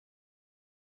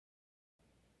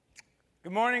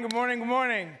Good morning, good morning, good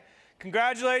morning.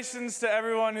 Congratulations to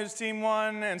everyone whose team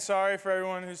won, and sorry for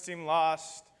everyone whose team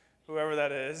lost, whoever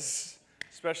that is,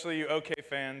 especially you OK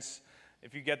fans.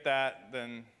 If you get that,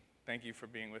 then thank you for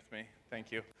being with me.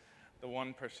 Thank you. The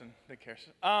one person that cares.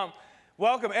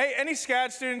 Welcome. Hey, any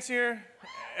SCAD students here?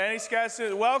 Any SCAD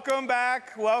students? Welcome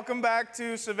back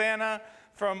to Savannah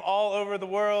from all over the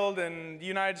world and the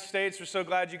United States. We're so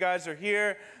glad you guys are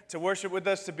here to worship with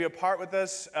us, to be a part with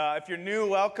us. If you're new,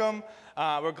 welcome.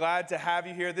 We're glad to have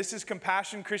you here. This is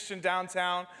Compassion Christian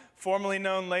Downtown, formerly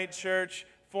known Late Church,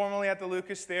 formerly at the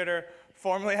Lucas Theater,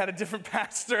 formerly had a different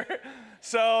pastor.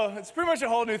 So it's pretty much a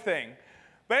whole new thing.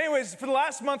 But anyways, for the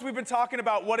last month, we've been talking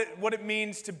about what it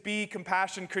means to be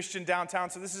Compassion Christian Downtown.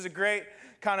 So this is a great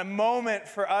kind of moment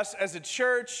for us as a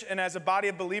church and as a body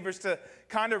of believers to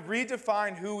kind of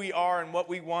redefine who we are and what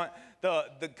we want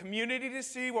the community to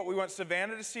see, what we want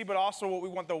Savannah to see, but also what we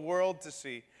want the world to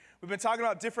see. We've been talking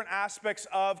about different aspects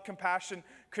of Compassion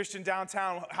Christian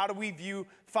Downtown. How do we view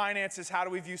finances? How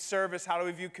do we view service? How do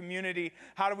we view community?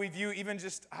 How do we view even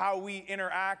just how we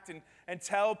interact and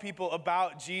tell people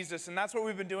about Jesus? And that's what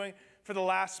we've been doing for the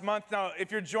last month. Now,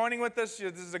 if you're joining with us,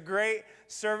 this is a great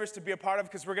service to be a part of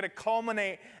because we're going to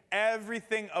culminate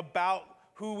everything about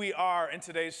who we are in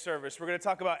today's service. We're going to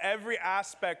talk about every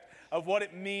aspect of what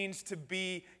it means to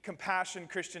be Compassion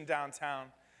Christian Downtown.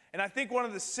 And I think one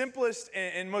of the simplest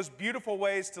and most beautiful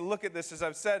ways to look at this, as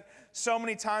I've said so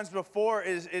many times before,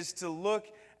 is to look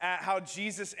at how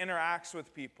Jesus interacts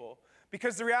with people.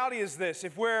 Because the reality is this: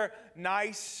 if we're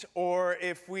nice, or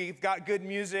if we've got good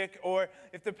music, or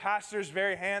if the pastor's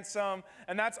very handsome,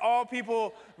 and that's all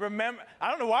people remember, I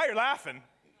don't know why you're laughing.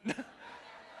 It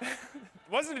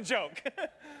wasn't a joke.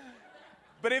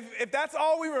 But if that's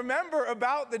all we remember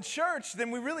about the church, then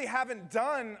we really haven't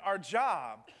done our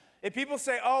job. If people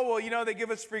say, oh, well, you know, they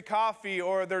give us free coffee,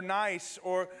 or they're nice,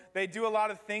 or they do a lot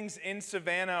of things in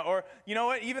Savannah, or, you know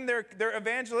what, even they're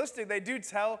evangelistic, they do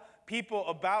tell people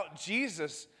about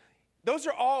Jesus. Those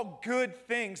are all good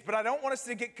things, but I don't want us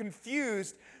to get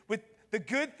confused with the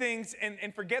good things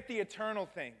and forget the eternal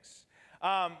things.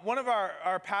 One of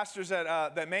our pastors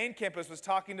at the main campus was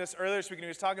talking to us earlier this week, and he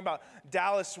was talking about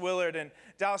Dallas Willard. And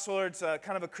Dallas Willard's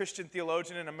kind of a Christian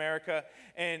theologian in America,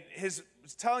 and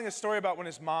was telling a story about when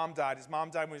his mom died. His mom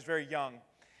died when he was very young.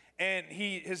 And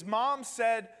his mom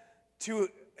said to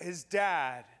his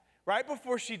dad, right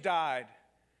before she died,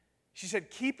 she said,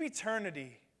 "Keep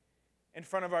eternity in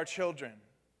front of our children."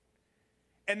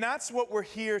 And that's what we're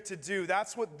here to do.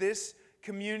 That's what this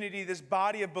community, this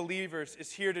body of believers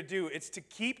is here to do. It's to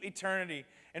keep eternity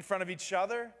in front of each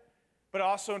other, but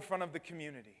also in front of the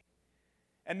community.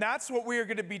 And that's what we are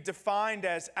going to be defined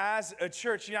as a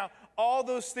church. You know, all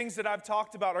those things that I've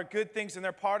talked about are good things, and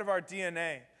they're part of our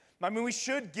DNA. I mean, we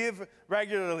should give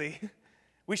regularly.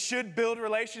 We should build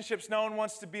relationships. No one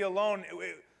wants to be alone.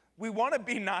 We want to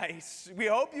be nice. We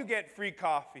hope you get free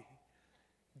coffee.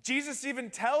 Jesus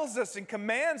even tells us and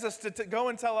commands us to go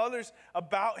and tell others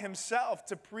about himself,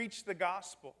 to preach the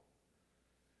gospel.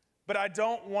 But I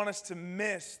don't want us to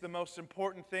miss the most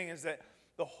important thing, is that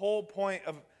the whole point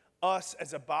of us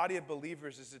as a body of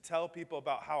believers is to tell people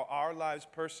about how our lives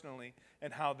personally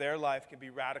and how their life can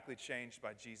be radically changed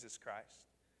by Jesus Christ.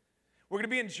 We're going to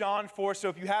be in John 4, so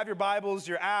if you have your Bibles,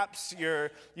 your apps,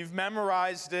 you've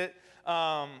memorized it,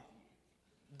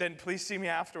 then please see me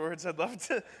afterwards. I'd love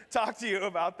to talk to you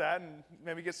about that and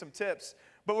maybe get some tips.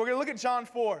 But we're going to look at John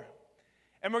 4,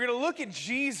 and we're going to look at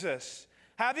Jesus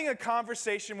having a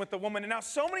conversation with the woman. And now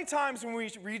so many times when we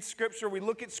read Scripture, we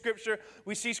look at Scripture,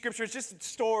 we see Scripture, it's just a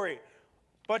story,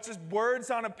 but just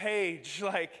words on a page.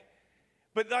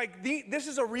 This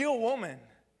is a real woman.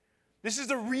 This is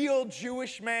a real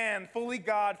Jewish man, fully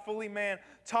God, fully man,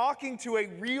 talking to a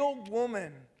real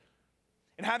woman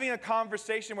and having a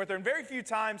conversation with her. And very few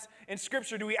times in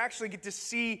Scripture do we actually get to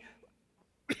see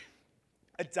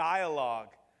a dialogue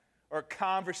or a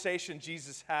conversation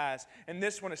Jesus has. And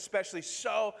this one especially,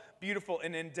 so beautiful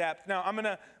and in-depth. Now,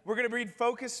 we're going to read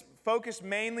focus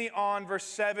mainly on verse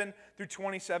 7 through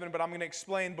 27, but I'm going to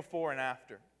explain before and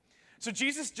after. So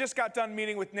Jesus just got done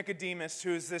meeting with Nicodemus,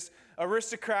 who is this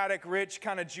aristocratic, rich,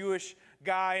 kind of Jewish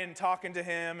guy, and talking to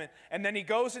him. And then he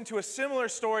goes into a similar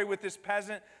story with this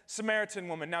peasant Samaritan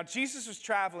woman. Now, Jesus was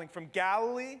traveling from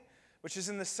Galilee, which is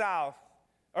in the south,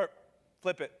 or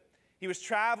flip it. He was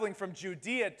traveling from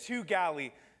Judea to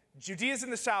Galilee. Judea's in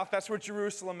the south. That's where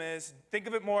Jerusalem is. Think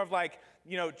of it more of like,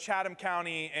 you know, Chatham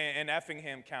County and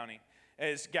Effingham County.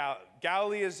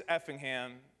 Galilee is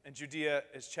Effingham, and Judea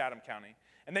is Chatham County.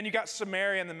 And then you got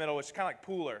Samaria in the middle, which is kind of like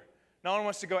Pooler. No one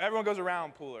wants to go. Everyone goes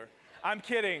around Pooler. I'm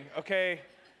kidding, okay?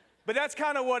 But that's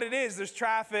kind of what it is. There's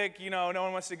traffic, no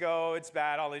one wants to go, it's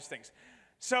bad, all these things.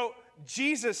 So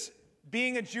Jesus,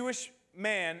 being a Jewish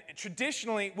man,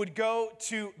 traditionally would go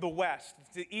to the west.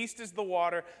 The east is the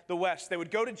water, the west. They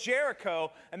would go to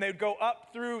Jericho, and they would go up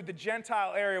through the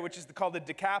Gentile area, which is called the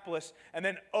Decapolis, and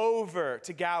then over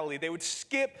to Galilee. They would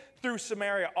skip through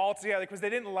Samaria altogether because they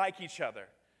didn't like each other.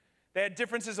 They had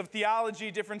differences of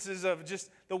theology, differences of just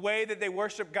the way that they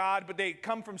worship God, but they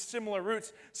come from similar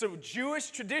roots. So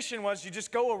Jewish tradition was you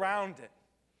just go around it.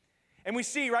 And we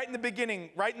see right in the beginning,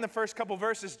 right in the first couple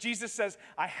verses, Jesus says,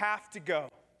 I have to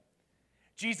go.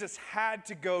 Jesus had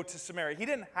to go to Samaria. He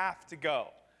didn't have to go.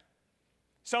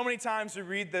 So many times we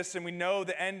read this and we know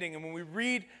the ending. And when we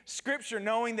read Scripture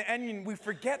knowing the ending, we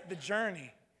forget the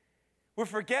journey. We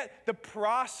forget the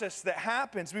process that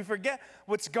happens. We forget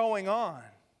what's going on.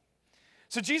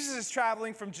 So Jesus is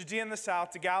traveling from Judea in the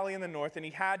south to Galilee in the north, and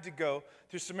he had to go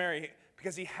through Samaria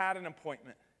because he had an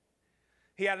appointment.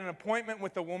 He had an appointment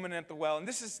with the woman at the well. And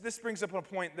this brings up a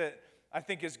point that I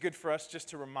think is good for us just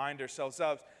to remind ourselves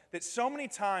of, that so many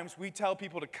times we tell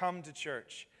people to come to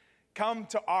church, come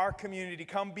to our community,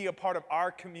 come be a part of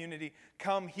our community,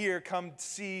 come here, come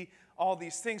see all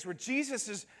these things, where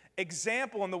Jesus'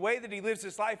 example and the way that he lives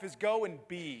his life is go and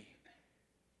be.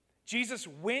 Jesus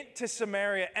went to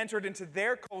Samaria, entered into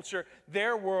their culture,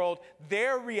 their world,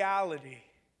 their reality.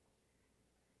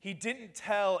 He didn't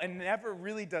tell, and never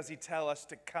really does he tell us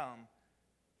to come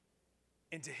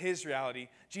into his reality.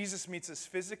 Jesus meets us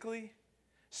physically,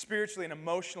 spiritually, and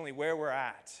emotionally where we're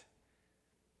at.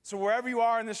 So wherever you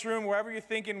are in this room, wherever you're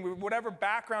thinking, whatever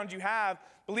background you have,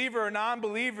 believer or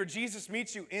non-believer, Jesus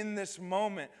meets you in this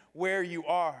moment where you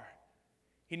are.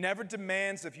 He never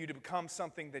demands of you to become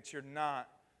something that you're not.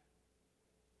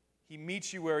 He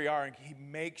meets you where you are, and he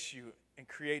makes you and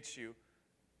creates you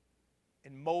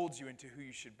and molds you into who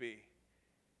you should be.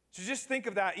 So just think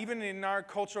of that. Even in our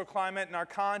cultural climate, in our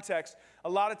context, a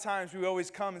lot of times we always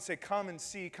come and say, come and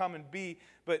see, come and be.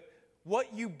 But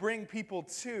what you bring people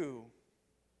to,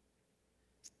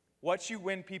 what you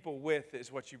win people with is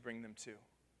what you bring them to.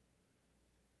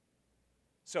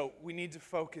 So we need to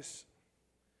focus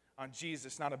on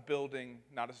Jesus, not a building,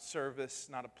 not a service,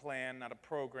 not a plan, not a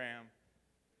program.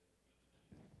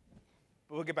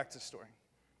 But we'll get back to the story.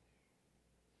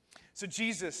 So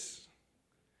Jesus,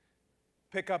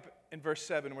 pick up in verse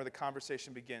 7 where the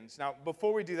conversation begins. Now,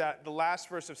 before we do that, the last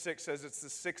verse of 6 says it's the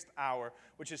 6th hour,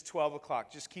 which is 12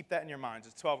 o'clock. Just keep that in your minds.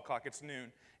 It's 12 o'clock. It's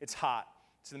noon. It's hot.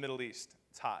 It's in the Middle East.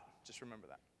 It's hot. Just remember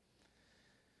that.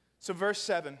 So verse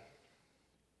 7.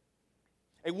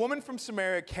 A woman from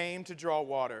Samaria came to draw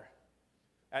water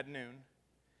at noon.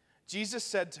 Jesus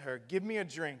said to her, give me a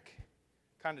drink,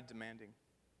 kind of demanding.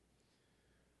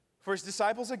 For his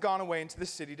disciples had gone away into the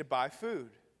city to buy food.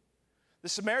 The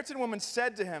Samaritan woman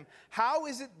said to him, how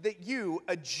is it that you,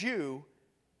 a Jew,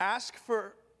 ask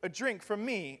for a drink from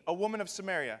me, a woman of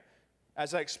Samaria?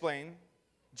 As I explained,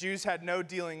 Jews had no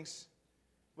dealings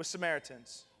with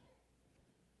Samaritans.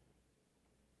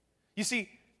 You see,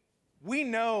 we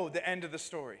know the end of the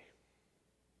story.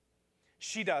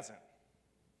 She doesn't.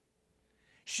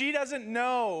 She doesn't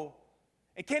know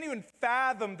and can't even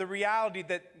fathom the reality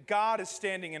that God is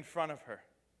standing in front of her.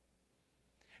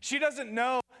 She doesn't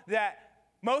know that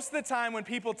most of the time when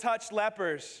people touch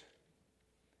lepers,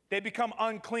 they become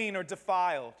unclean or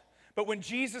defiled. But when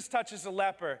Jesus touches a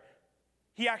leper,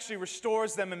 he actually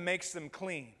restores them and makes them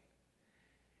clean.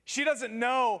 She doesn't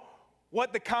know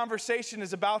what the conversation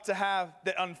is about to have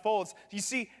that unfolds. You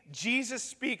see, Jesus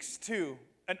speaks to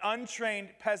an untrained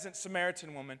peasant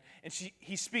Samaritan woman, and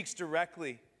he speaks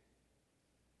directly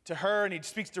to her, and he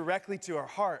speaks directly to her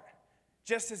heart,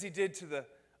 just as he did to the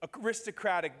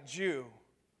aristocratic Jew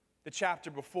the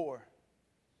chapter before.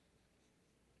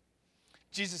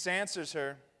 Jesus answers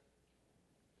her,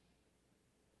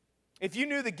 if you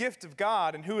knew the gift of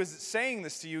God and who is saying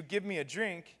this to you, give me a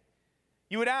drink,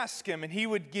 you would ask him and he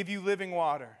would give you living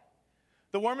water.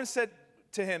 The woman said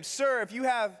to him, sir, if you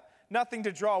have nothing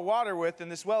to draw water with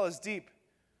and this well is deep,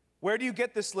 where do you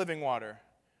get this living water?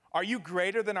 Are you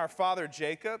greater than our father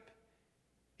Jacob?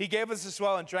 He gave us this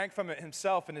well and drank from it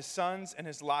himself and his sons and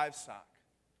his livestock.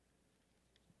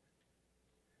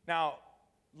 Now,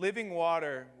 living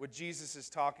water, what Jesus is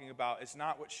talking about, is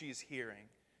not what she's hearing.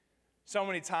 So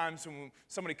many times when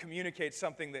somebody communicates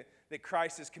something that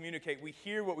Christ is communicating, we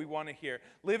hear what we want to hear.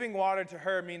 Living water to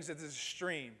her means that there's a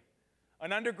stream,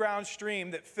 an underground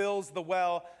stream that fills the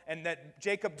well, and that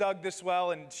Jacob dug this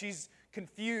well, and she's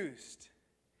confused.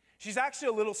 She's actually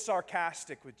a little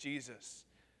sarcastic with Jesus.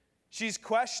 She's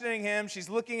questioning him. She's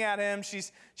looking at him.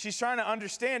 She's trying to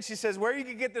understand. She says, where you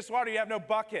can get this water? You have no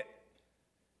bucket.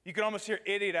 You can almost hear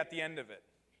idiot at the end of it.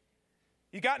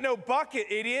 You got no bucket,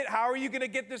 idiot. How are you going to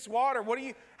get this water?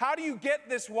 How do you get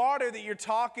this water that you're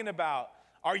talking about?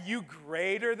 Are you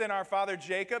greater than our father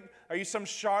Jacob? Are you some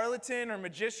charlatan or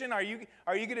magician? Are you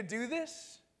going to do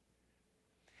this?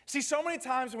 See, so many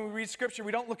times when we read scripture,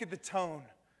 we don't look at the tone.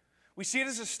 We see it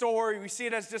as a story. We see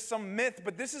it as just some myth.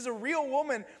 But this is a real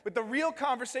woman with a real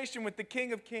conversation with the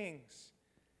King of Kings.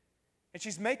 And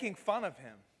she's making fun of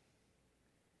him.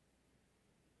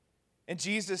 And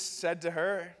Jesus said to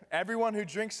her, everyone who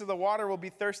drinks of the water will be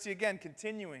thirsty again,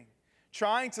 continuing,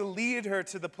 trying to lead her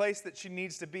to the place that she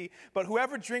needs to be. But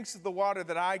whoever drinks of the water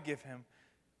that I give him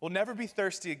will never be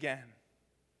thirsty again.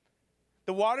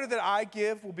 The water that I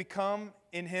give will become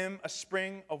in him a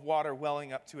spring of water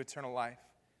welling up to eternal life.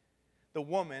 The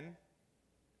woman,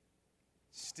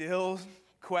 still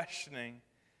questioning,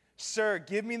 Sir,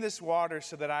 give me this water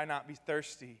so that I not be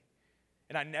thirsty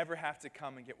and I never have to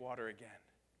come and get water again.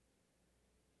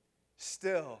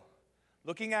 Still,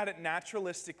 looking at it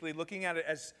naturalistically, looking at it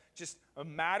as just a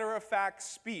matter-of-fact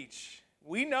speech,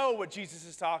 we know what Jesus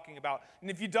is talking about.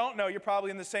 And if you don't know, you're probably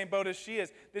in the same boat as she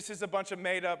is. This is a bunch of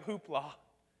made-up hoopla.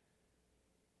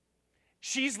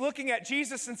 She's looking at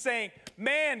Jesus and saying,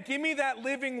 man, give me that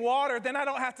living water, then I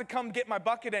don't have to come get my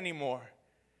bucket anymore.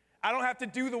 I don't have to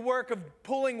do the work of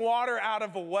pulling water out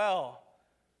of a well.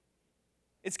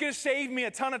 It's going to save me a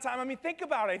ton of time. I mean, think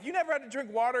about it. If you never had to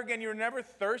drink water again, you were never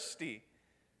thirsty.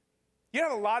 You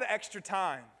have a lot of extra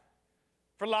time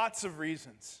for lots of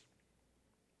reasons.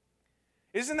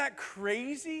 Isn't that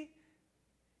crazy?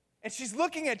 And she's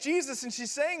looking at Jesus and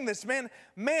she's saying this, man,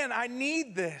 I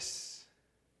need this.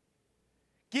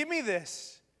 Give me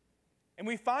this. And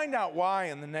we find out why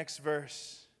in the next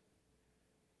verse.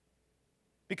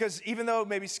 Because even though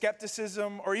maybe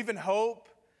skepticism or even hope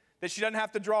that she doesn't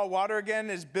have to draw water again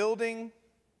is building,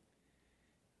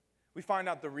 we find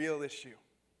out the real issue.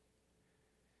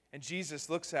 And Jesus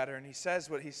looks at her and he says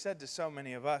what he said to so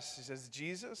many of us. He says,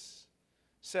 Jesus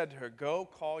said to her, go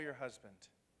call your husband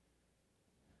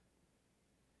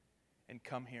and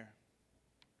come here.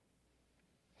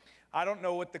 I don't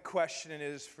know what the question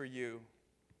is for you.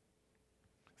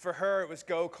 For her, it was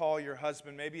go call your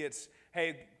husband. Maybe it's,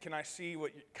 hey, can I see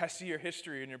your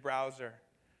history in your browser?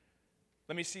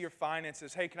 Let me see your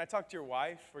finances. Hey, can I talk to your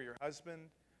wife or your husband?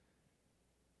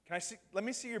 Let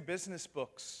me see your business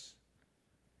books.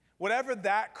 Whatever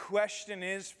that question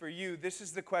is for you, this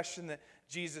is the question that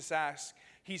Jesus asks.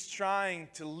 He's trying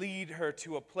to lead her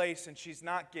to a place and she's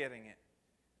not getting it.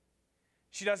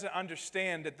 She doesn't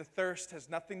understand that the thirst has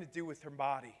nothing to do with her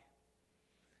body,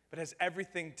 but has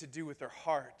everything to do with her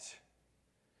heart.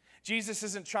 Jesus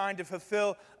isn't trying to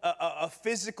fulfill a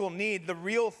physical need. The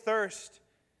real thirst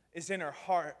is in her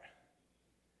heart.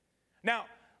 Now,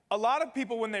 a lot of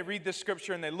people, when they read this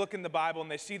scripture and they look in the Bible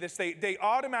and they see this, they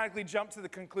automatically jump to the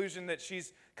conclusion that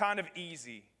she's kind of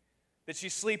easy, that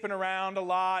she's sleeping around a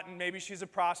lot and maybe she's a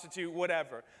prostitute,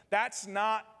 whatever. That's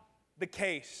not the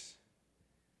case.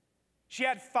 She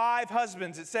had 5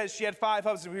 husbands. It says she had 5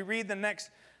 husbands. We read the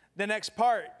next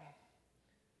part.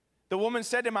 The woman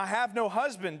said to him, I have no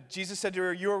husband. Jesus said to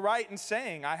her, you are right in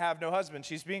saying, I have no husband.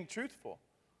 She's being truthful.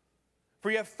 For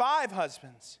you have 5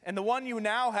 husbands, and the one you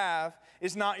now have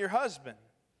is not your husband.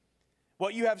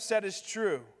 What you have said is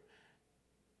true.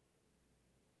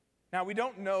 Now, we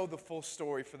don't know the full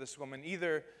story for this woman.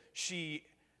 Either she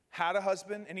had a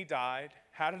husband and he died,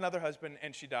 had another husband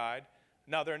and she died,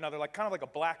 another, like kind of like a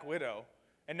black widow.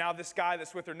 And now this guy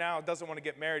that's with her now doesn't want to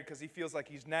get married because he feels like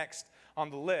he's next on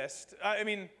the list.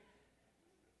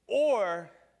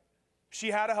 Or she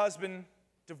had a husband,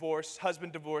 divorce,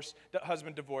 husband, divorce,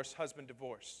 husband, divorce, husband,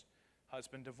 divorce,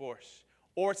 husband, divorce.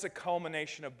 Or it's a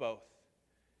culmination of both.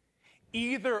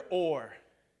 Either or.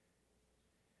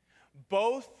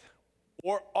 Both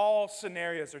or all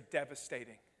scenarios are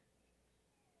devastating.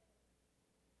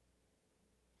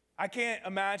 I can't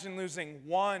imagine losing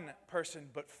one person,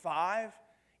 but 5,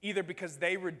 either because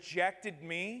they rejected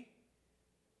me,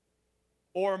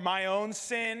 or my own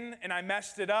sin and I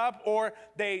messed it up, or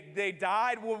they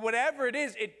died. Whatever it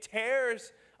is, it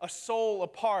tears a soul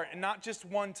apart. And not just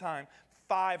one time,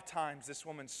 5 times this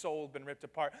woman's soul has been ripped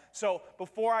apart. So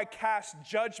before I cast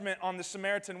judgment on the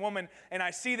Samaritan woman and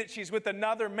I see that she's with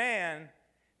another man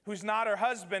who's not her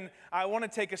husband, I want to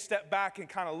take a step back and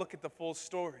kind of look at the full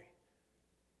story.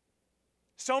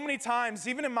 So many times,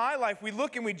 even in my life, we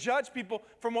look and we judge people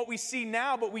from what we see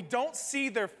now, but we don't see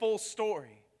their full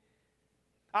story.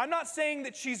 I'm not saying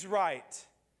that she's right,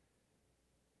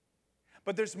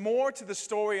 but there's more to the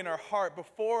story in her heart.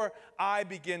 Before I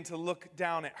begin to look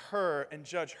down at her and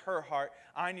judge her heart,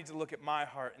 I need to look at my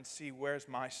heart and see where's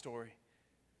my story.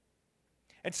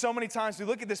 And so many times we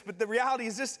look at this, but the reality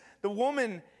is this: the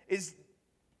woman is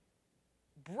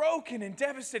broken and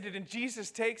devastated, and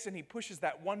Jesus takes and he pushes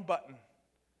that one button.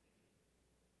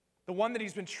 The one that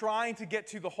he's been trying to get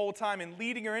to the whole time and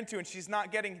leading her into, and she's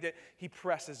not getting it. He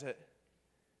presses it.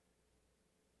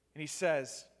 And he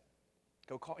says,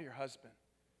 go call your husband.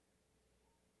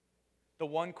 The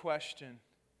one question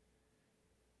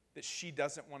that she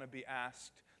doesn't want to be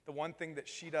asked, the one thing that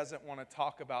she doesn't want to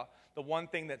talk about, the one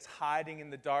thing that's hiding in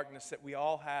the darkness that we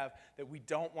all have that we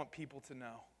don't want people to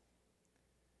know.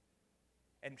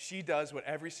 And she does what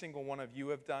every single one of you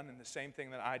have done, and the same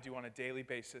thing that I do on a daily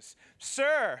basis.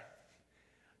 Sir,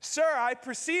 I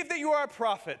perceive that you are a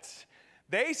prophet.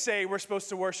 They say we're supposed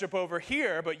to worship over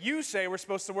here, but you say we're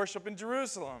supposed to worship in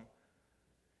Jerusalem.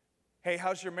 Hey,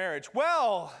 how's your marriage?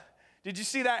 Well, did you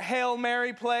see that Hail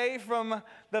Mary play from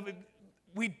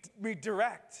we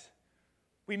redirect.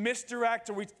 We misdirect,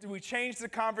 or we change the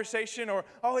conversation, or,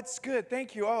 oh, it's good,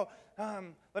 thank you. Oh,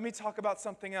 let me talk about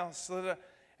something else.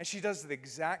 And she does the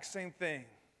exact same thing.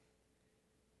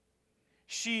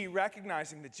 She,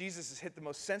 recognizing that Jesus has hit the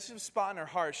most sensitive spot in her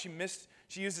heart, she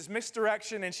uses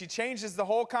misdirection and she changes the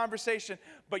whole conversation.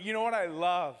 But you know what I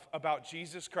love about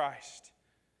Jesus Christ?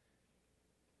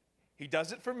 He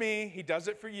does it for me, he does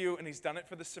it for you, and he's done it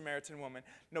for the Samaritan woman.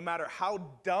 No matter how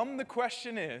dumb the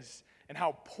question is and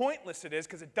how pointless it is,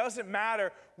 because it doesn't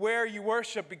matter where you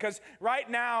worship, because right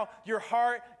now your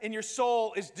heart and your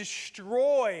soul is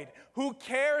destroyed. Who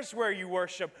cares where you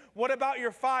worship? What about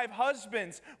your 5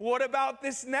 husbands? What about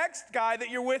this next guy that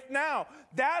you're with now?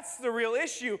 That's the real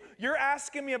issue. You're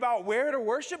asking me about where to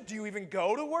worship? Do you even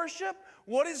go to worship?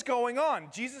 What is going on?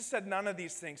 Jesus said none of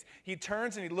these things. He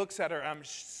turns and he looks at her, I'm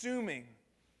assuming,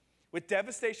 with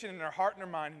devastation in her heart and her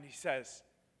mind, and he says,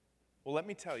 well, let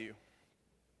me tell you.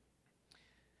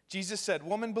 Jesus said,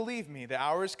 woman, believe me, the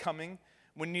hour is coming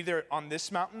when neither on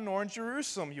this mountain nor in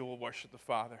Jerusalem you will worship the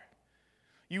Father.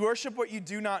 You worship what you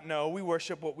do not know, we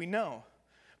worship what we know.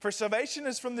 For salvation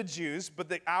is from the Jews, but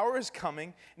the hour is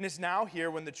coming and is now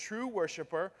here when the true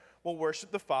worshiper will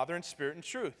worship the Father in spirit and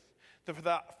truth. For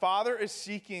the Father is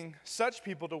seeking such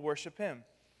people to worship him,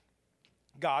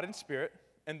 God in spirit,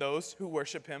 and those who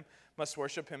worship him must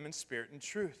worship him in spirit and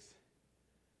truth.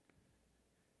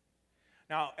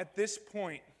 Now, at this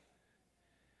point,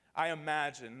 I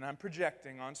imagine, and I'm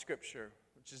projecting on Scripture,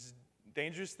 which is a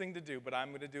dangerous thing to do, but I'm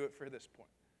going to do it for this point.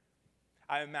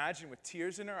 I imagine with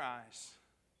tears in her eyes,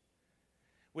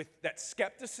 with that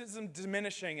skepticism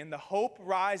diminishing and the hope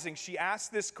rising, she asks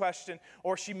this question,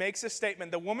 or she makes a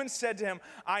statement. The woman said to him,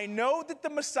 I know that the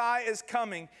Messiah is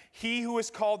coming, he who is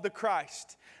called the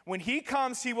Christ. When he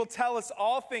comes, he will tell us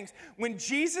all things. When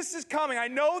Jesus is coming, I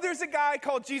know there's a guy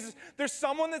called Jesus. There's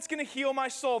someone that's going to heal my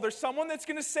soul. There's someone that's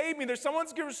going to save me. There's someone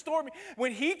that's going to restore me.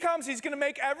 When he comes, he's going to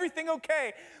make everything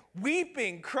okay.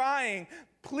 Weeping, crying,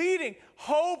 pleading,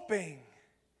 hoping.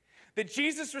 That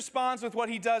Jesus responds with what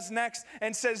he does next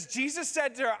and says, Jesus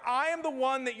said to her, I am the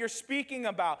one that you're speaking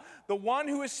about. The one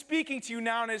who is speaking to you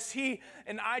now is he.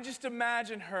 And I just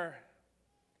imagine her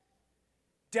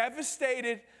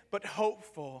devastated but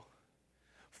hopeful,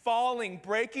 falling,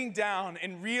 breaking down,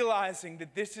 and realizing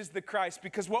that this is the Christ.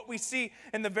 Because what we see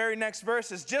in the very next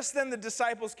verse is just then the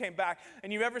disciples came back.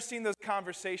 And you've ever seen those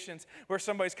conversations where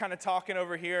somebody's kind of talking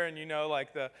over here and you don't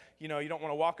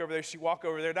want to walk over there, she walk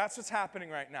over there. That's what's happening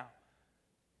right now.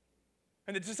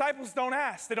 And the disciples don't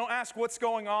ask. They don't ask what's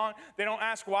going on. They don't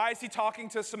ask why is he talking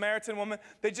to a Samaritan woman.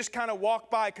 They just kind of walk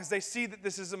by because they see that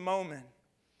this is a moment.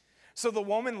 So the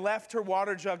woman left her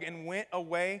water jug and went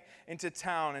away into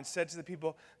town and said to the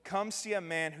people, come see a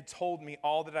man who told me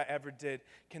all that I ever did.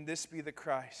 Can this be the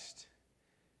Christ?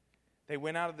 They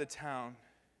went out of the town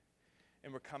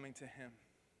and were coming to him.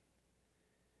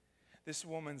 This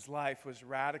woman's life was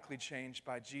radically changed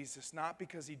by Jesus, not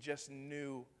because he just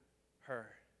knew her,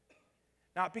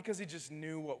 not because he just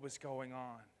knew what was going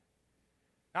on,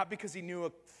 not because he knew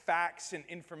facts and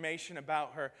information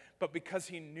about her, but because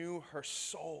he knew her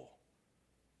soul.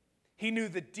 He knew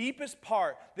the deepest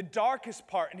part, the darkest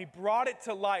part, and he brought it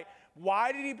to light.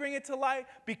 Why did he bring it to light?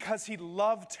 Because he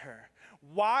loved her.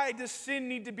 Why does sin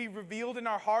need to be revealed in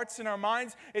our hearts and our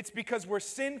minds? It's because where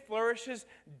sin flourishes,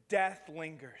 death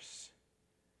lingers.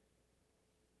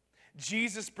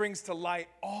 Jesus brings to light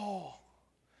all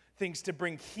things to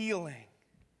bring healing.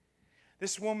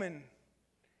 This woman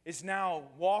is now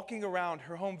walking around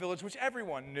her home village, which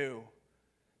everyone knew.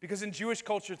 Because in Jewish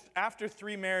culture, after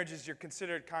 3 marriages, you're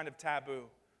considered kind of taboo.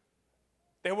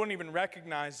 They wouldn't even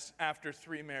recognize after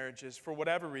 3 marriages for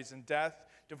whatever reason, death,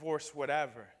 divorce,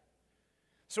 whatever.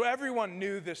 So everyone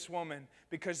knew this woman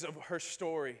because of her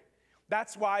story.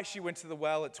 That's why she went to the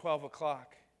well at 12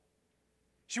 o'clock.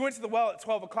 She went to the well at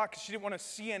 12 o'clock because she didn't want to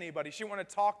see anybody. She didn't want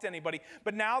to talk to anybody.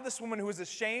 But now this woman who was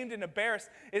ashamed and embarrassed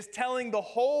is telling the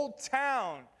whole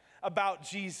town about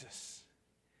Jesus.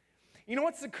 You know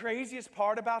what's the craziest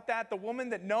part about that? The woman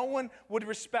that no one would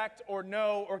respect or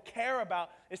know or care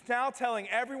about is now telling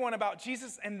everyone about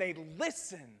Jesus, and they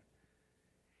listen.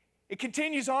 It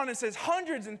continues on and says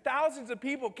hundreds and thousands of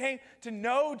people came to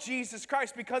know Jesus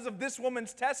Christ because of this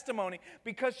woman's testimony,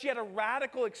 because she had a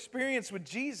radical experience with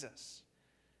Jesus.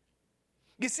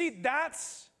 You see,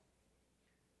 that's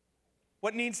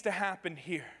what needs to happen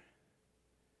here.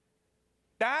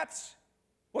 That's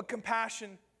what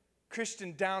Compassion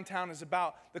Christian Downtown is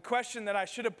about. The question that I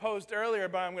should have posed earlier,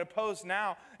 but I'm going to pose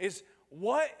now, is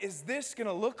what is this going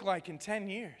to look like in 10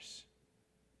 years?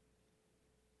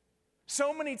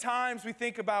 So many times we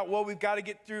think about, well, we've got to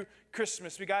get through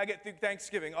Christmas. We got to get through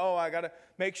Thanksgiving. Oh, I got to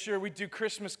make sure we do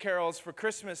Christmas carols for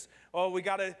Christmas. Oh, we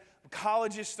got to,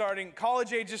 college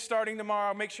age is starting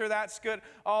tomorrow. Make sure that's good.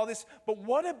 All this. But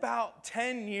what about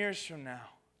 10 years from now?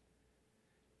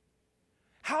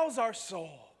 How's our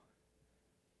soul?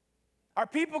 Are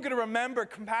people going to remember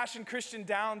Compassion Christian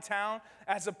Downtown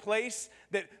as a place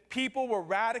that people were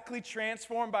radically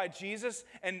transformed by Jesus,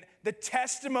 and the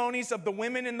testimonies of the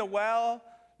women in the well,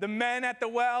 the men at the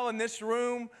well in this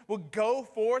room will go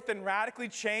forth and radically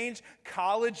change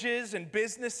colleges and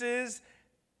businesses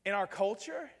in our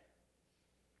culture?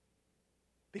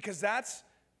 Because that's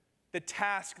the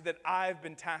task that I've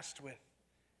been tasked with.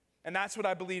 And that's what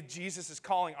I believe Jesus is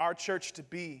calling our church to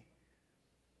be.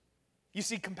 You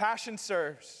see, compassion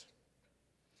serves.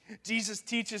 Jesus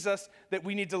teaches us that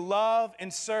we need to love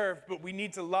and serve, but we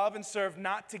need to love and serve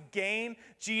not to gain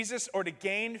Jesus or to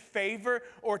gain favor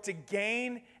or to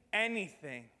gain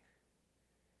anything.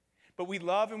 But we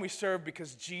love and we serve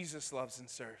because Jesus loves and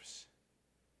serves.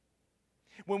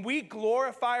 When we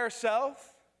glorify ourselves,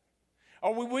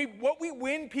 or what we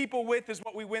win people with is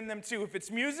what we win them to. If it's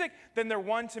music, then they're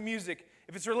one to music.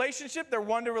 If it's relationship, they're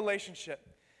one to relationship.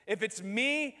 If it's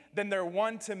me, then they're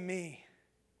one to me.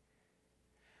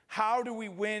 How do we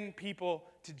win people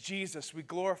to Jesus? We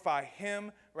glorify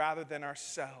Him rather than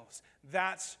ourselves.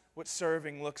 That's what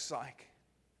serving looks like.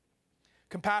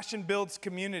 Compassion builds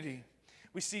community.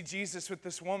 We see Jesus with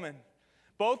this woman.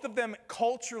 Both of them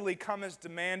culturally come as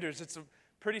demanders. It's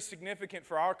pretty significant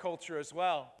for our culture as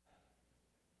well.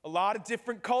 A lot of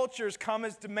different cultures come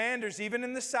as demanders, even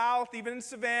in the South, even in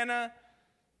Savannah.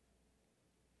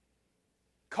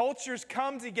 Cultures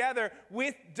come together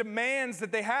with demands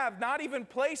that they have, not even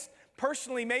placed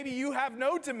personally. Maybe you have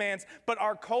no demands, but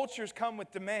our cultures come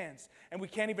with demands, and we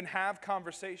can't even have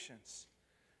conversations.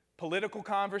 Political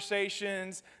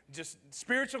conversations, just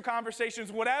spiritual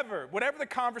conversations, whatever the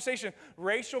conversation,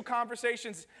 racial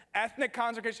conversations, ethnic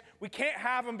conversations, we can't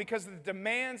have them because of the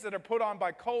demands that are put on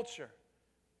by culture.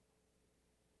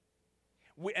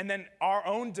 And then our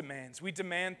own demands. We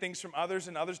demand things from others,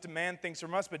 and others demand things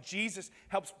from us. But Jesus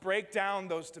helps break down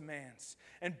those demands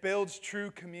and builds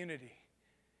true community.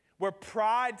 Where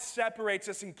pride separates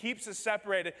us and keeps us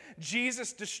separated,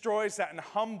 Jesus destroys that and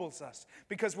humbles us.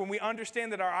 Because when we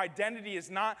understand that our identity is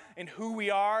not in who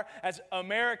we are as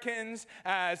Americans,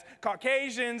 as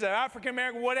Caucasians, as African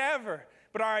American, whatever,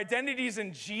 but our identity is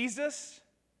in Jesus,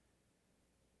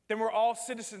 then we're all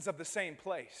citizens of the same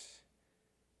place.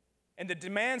 And the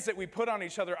demands that we put on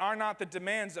each other are not the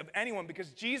demands of anyone, because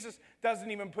Jesus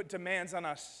doesn't even put demands on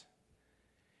us.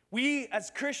 We as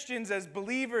Christians, as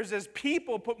believers, as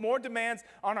people, put more demands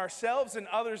on ourselves and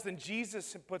others than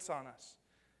Jesus puts on us.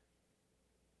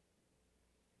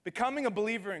 Becoming a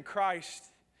believer in Christ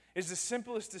is the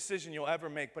simplest decision you'll ever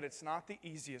make, but it's not the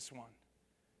easiest one.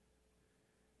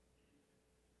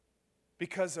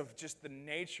 Because of just the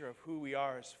nature of who we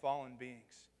are as fallen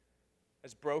beings,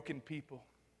 as broken people.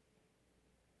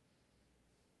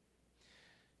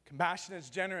 Compassion is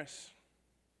generous.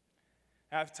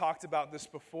 I've talked about this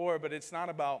before, but it's not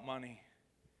about money.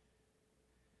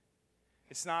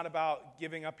 It's not about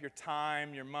giving up your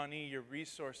time, your money, your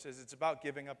resources. It's about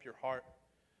giving up your heart.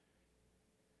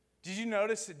 Did you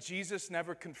notice that Jesus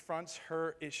never confronts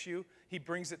her issue? He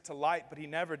brings it to light, but he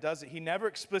never does it. He never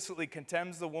explicitly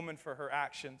condemns the woman for her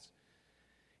actions.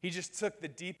 He just took the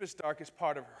deepest, darkest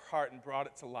part of her heart and brought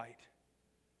it to light.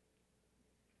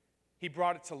 He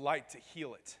brought it to light to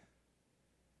heal it.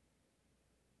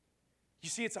 You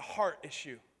see, it's a heart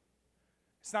issue.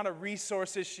 It's not a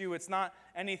resource issue. It's not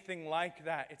anything like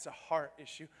that. It's a heart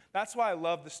issue. That's why I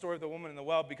love the story of the woman in the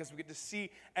well, because we get to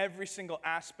see every single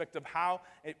aspect of how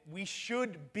we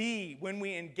should be when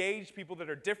we engage people that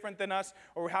are different than us,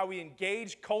 or how we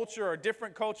engage culture or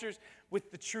different cultures with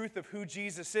the truth of who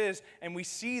Jesus is, and we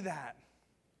see that.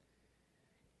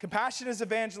 Compassion is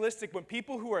evangelistic. When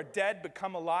people who are dead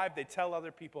become alive, they tell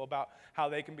other people about how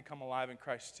they can become alive in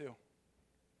Christ too.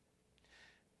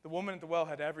 The woman at the well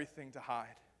had everything to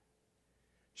hide.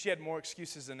 She had more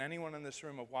excuses than anyone in this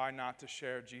room of why not to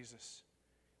share Jesus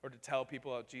or to tell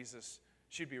people about Jesus.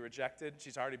 She'd be rejected.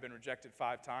 She's already been rejected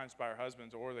 5 times by her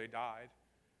husbands, or they died.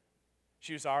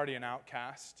 She was already an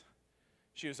outcast.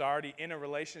 She was already in a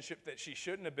relationship that she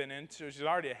shouldn't have been in, so she's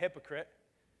already a hypocrite.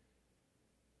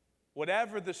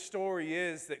 Whatever the story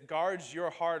is that guards your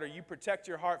heart, or you protect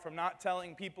your heart from not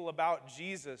telling people about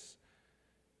Jesus,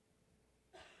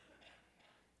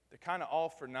 they're kind of all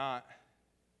for naught.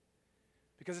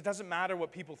 Because it doesn't matter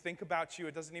what people think about you.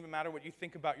 It doesn't even matter what you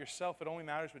think about yourself. It only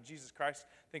matters what Jesus Christ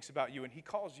thinks about you. And he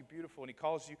calls you beautiful, and he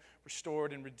calls you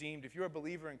restored and redeemed. If you're a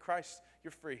believer in Christ,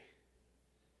 you're free.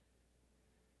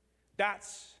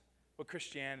 That's what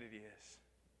Christianity is.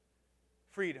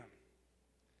 Freedom.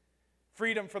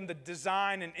 Freedom from the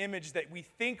design and image that we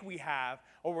think we have,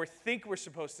 or we think we're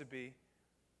supposed to be.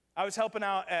 I was helping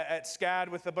out at SCAD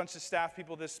with a bunch of staff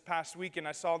people this past week, and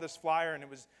I saw this flyer, and it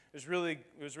was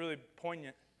really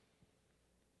poignant.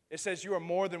 It says, "You are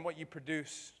more than what you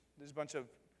produce." There's a bunch of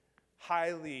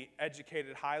highly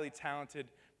educated, highly talented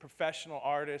professional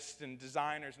artists and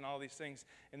designers and all these things.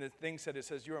 And the thing said, it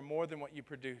says, "You are more than what you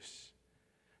produce."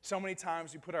 So many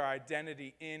times we put our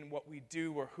identity in what we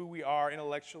do or who we are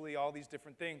intellectually, all these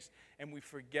different things, and we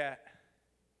forget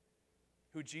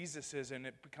who Jesus is, and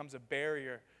it becomes a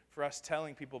barrier for us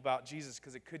telling people about Jesus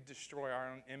because it could destroy our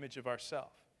own image of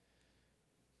ourselves.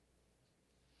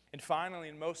 And finally,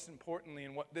 and most importantly,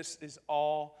 and what this is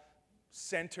all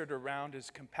centered around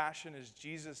is compassion is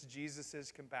Jesus. Jesus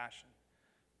is compassion.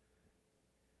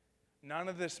 None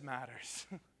of this matters.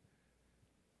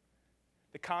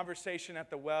 The conversation at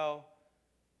the well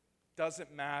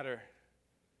doesn't matter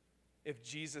if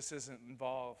Jesus isn't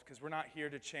involved, because we're not here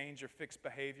to change or fix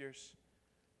behaviors.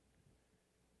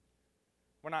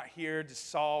 We're not here to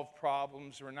solve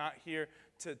problems. We're not here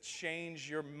to change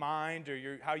your mind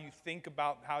or how you think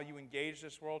about how you engage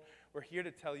this world. We're here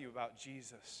to tell you about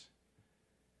Jesus.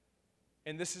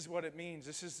 And this is what it means.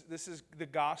 This is the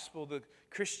gospel, the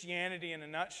Christianity in a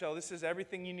nutshell. This is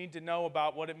everything you need to know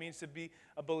about what it means to be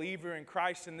a believer in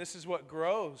Christ. And this is what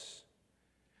grows.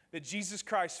 That Jesus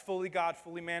Christ, fully God,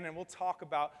 fully man. And we'll talk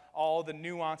about all the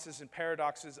nuances and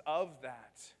paradoxes of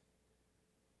that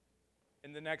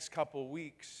in the next couple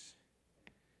weeks.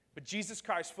 But Jesus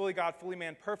Christ, fully God, fully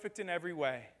man, perfect in every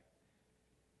way.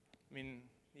 I mean,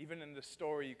 even in the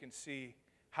story, you can see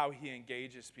how he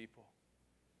engages people.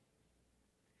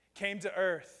 Came to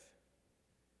earth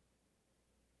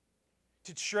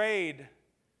to trade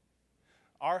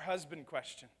our husband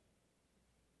question,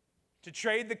 to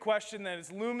trade the question that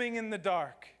is looming in the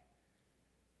dark,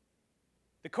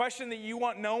 the question that you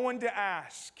want no one to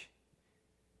ask.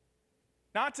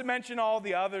 Not to mention all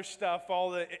the other stuff,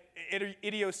 all the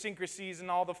idiosyncrasies and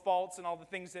all the faults and all the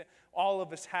things that all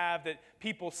of us have that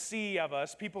people see of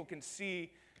us. People can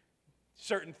see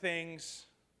certain things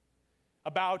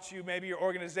about you, maybe your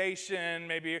organization,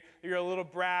 maybe you're a little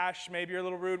brash, maybe you're a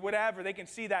little rude, whatever. They can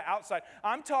see that outside.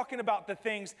 I'm talking about the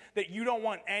things that you don't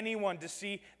want anyone to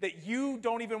see, that you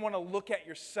don't even want to look at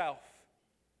yourself.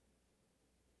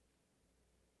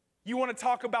 You want to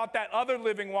talk about that other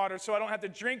living water so I don't have to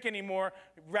drink anymore,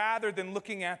 rather than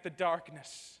looking at the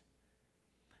darkness.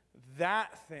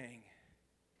 That thing,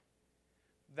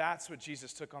 that's what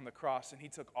Jesus took on the cross, and he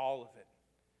took all of it.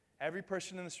 Every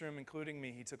person in this room, including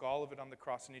me, he took all of it on the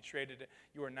cross and he traded it.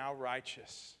 You are now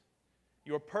righteous.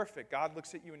 You are perfect. God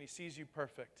looks at you and he sees you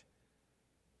perfect.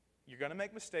 You're going to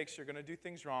make mistakes. You're going to do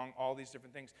things wrong, all these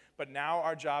different things. But now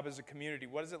our job as a community,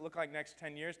 what does it look like next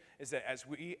 10 years? Is that as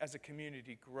we as a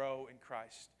community grow in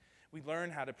Christ, we learn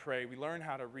how to pray. We learn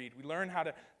how to read. We learn how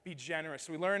to be generous.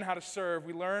 We learn how to serve.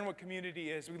 We learn what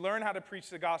community is. We learn how to preach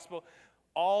the gospel,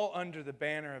 all under the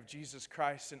banner of Jesus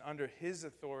Christ and under his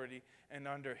authority and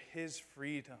under his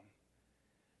freedom.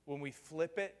 When we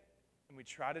flip it and we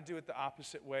try to do it the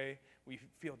opposite way, we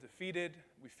feel defeated,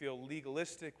 we feel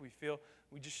legalistic,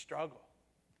 we just struggle.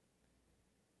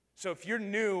 So if you're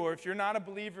new or if you're not a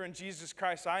believer in Jesus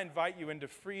Christ, I invite you into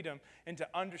freedom, into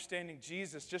understanding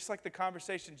Jesus, just like the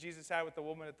conversation Jesus had with the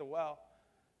woman at the well.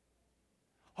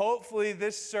 Hopefully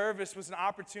this service was an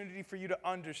opportunity for you to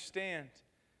understand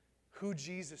who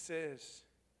Jesus is.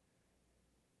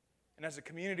 And as a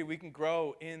community, we can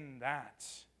grow in that.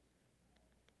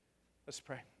 Let's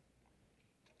pray.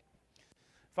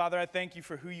 Father, I thank you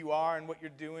for who you are and what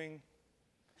you're doing.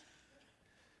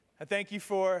 I thank you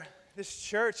for this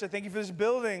church. I thank you for this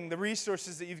building, the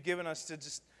resources that you've given us to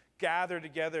just gather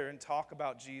together and talk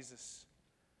about Jesus.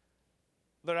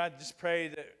 Lord, I just pray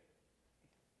that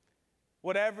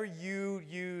whatever you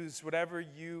use, whatever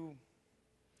you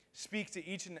speak to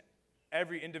each and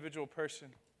every individual person,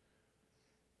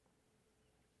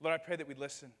 Lord, I pray that we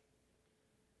listen,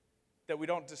 that we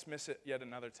don't dismiss it yet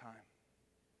another time.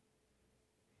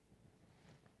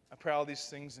 I pray all these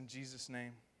things in Jesus'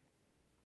 name.